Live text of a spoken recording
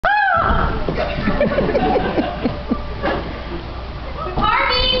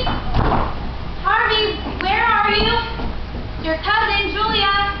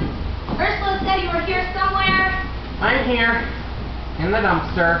in the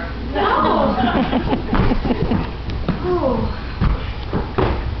dumpster. No! Oh.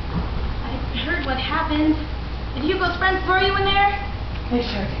 I heard what happened. Did Hugo's friends throw you in there? They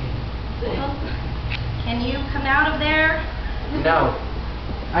sure did. Well, can you come out of there? No.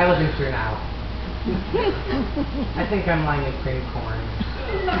 I live in here now. I think I'm lying in cream corn.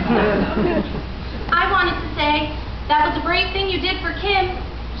 I wanted to say that was a brave thing you did for Kim.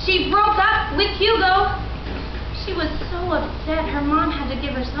 She broke up with Hugo. She was so upset her mom had to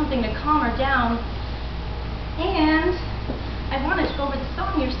give her something to calm her down. And I wanted to go over the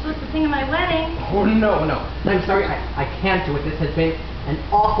song you're supposed to sing at my wedding. Oh, no. I'm sorry, I can't do it. This has been an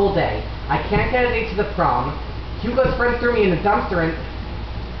awful day. I can't get a date to the prom. Hugo's friends threw me in the dumpster and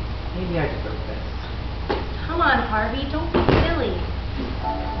maybe I deserve this. Come on, Harvey, don't be silly.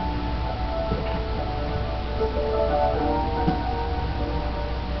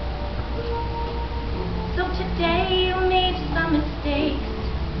 So today you made some mistakes.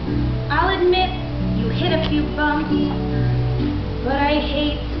 I'll admit you hit a few bumps, but I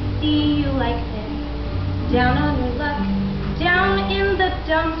hate to see you like this, down on your luck, down in the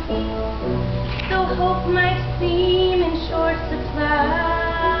dumps. So hope might seem in short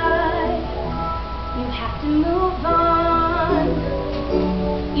supply. You have to move on.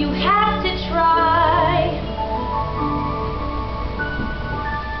 You have to try.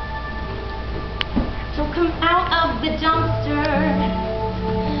 So come out of the dumpster.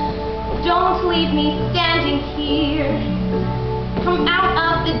 Don't leave me standing here. Come out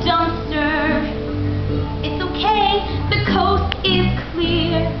of the dumpster. It's okay, the coast is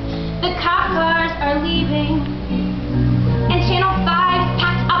clear. The cop cars are leaving, and Channel 5's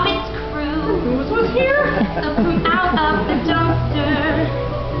packed up its crew. Who's here? So come out of the dumpster.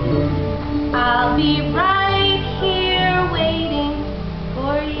 I'll be right here waiting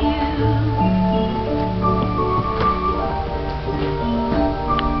for you.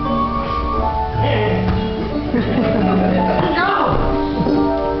 No!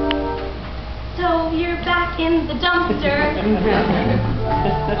 So you're back in the dumpster.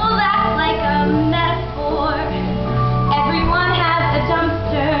 Well, that's like a metaphor. Everyone has a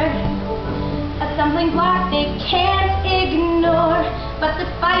dumpster, a stumbling block they can't ignore. But the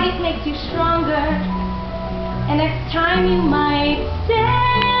fight, it makes you stronger, and next time you might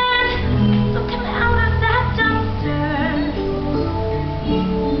stand. So come out of that dumpster.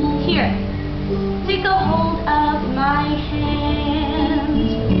 Here, take a hold of my hand.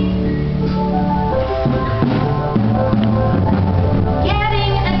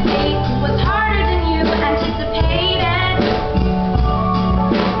 Getting a date was harder than you anticipated.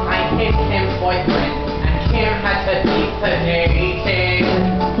 I hit Kim's boyfriend, and Kim had to beat the dating.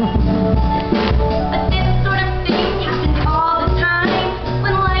 But this sort of thing happens all the time.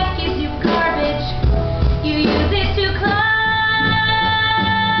 When life gives you garbage, you use it to climb.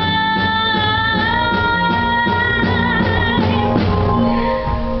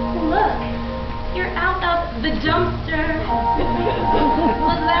 Look, you're out of the dumpster.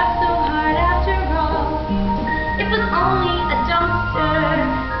 Was that so hard after all? It was only a dumpster.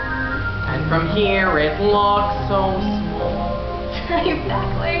 And from here it looks so small. You're back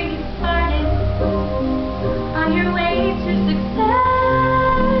where you started, on your way to success.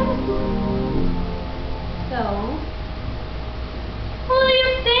 So